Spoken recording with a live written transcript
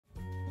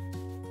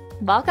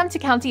Welcome to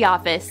County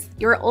Office,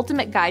 your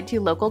ultimate guide to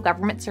local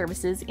government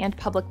services and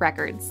public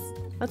records.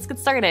 Let's get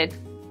started.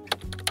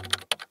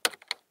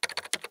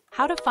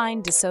 How to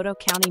find DeSoto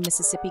County,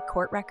 Mississippi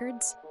court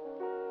records?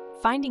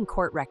 Finding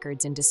court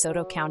records in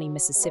DeSoto County,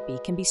 Mississippi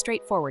can be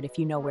straightforward if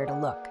you know where to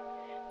look.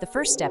 The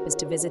first step is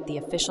to visit the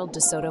official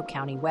DeSoto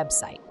County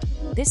website.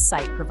 This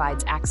site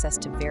provides access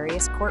to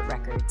various court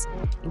records,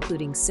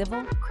 including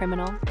civil,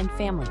 criminal, and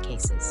family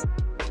cases.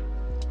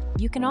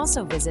 You can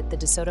also visit the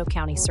DeSoto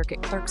County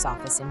Circuit Clerk's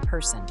office in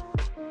person.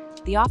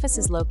 The office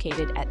is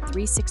located at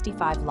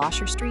 365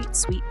 Losher Street,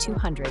 Suite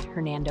 200,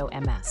 Hernando,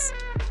 MS.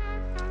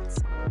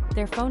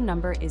 Their phone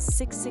number is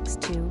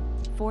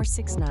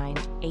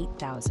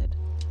 662-469-8000.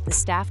 The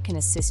staff can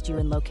assist you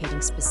in locating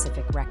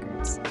specific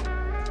records.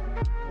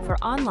 For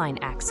online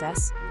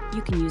access,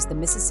 you can use the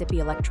Mississippi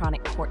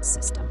Electronic Court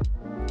System.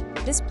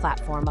 This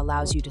platform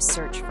allows you to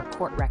search for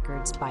court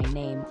records by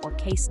name or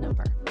case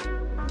number.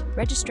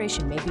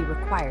 Registration may be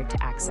required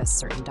to access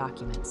certain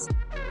documents.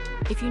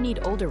 If you need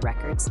older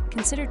records,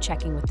 consider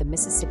checking with the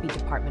Mississippi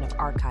Department of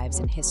Archives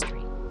and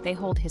History. They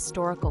hold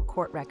historical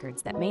court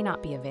records that may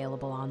not be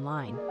available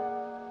online.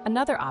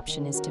 Another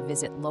option is to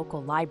visit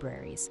local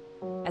libraries,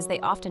 as they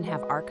often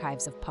have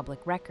archives of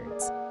public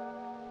records.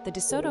 The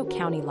DeSoto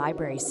County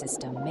Library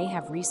System may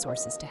have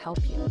resources to help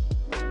you.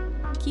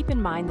 Keep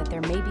in mind that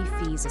there may be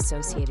fees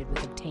associated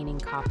with obtaining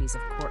copies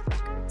of court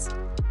records.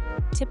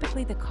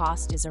 Typically, the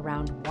cost is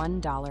around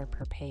 $1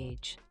 per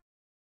page.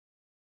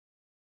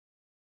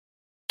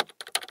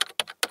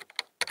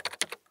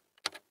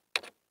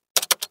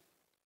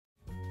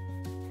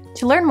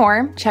 To learn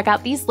more, check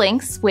out these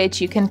links,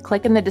 which you can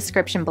click in the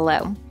description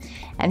below.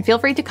 And feel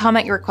free to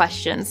comment your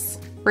questions.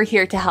 We're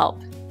here to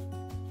help.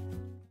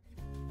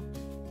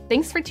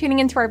 Thanks for tuning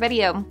into our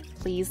video.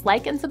 Please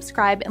like and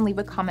subscribe and leave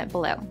a comment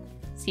below.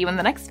 See you in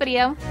the next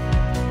video.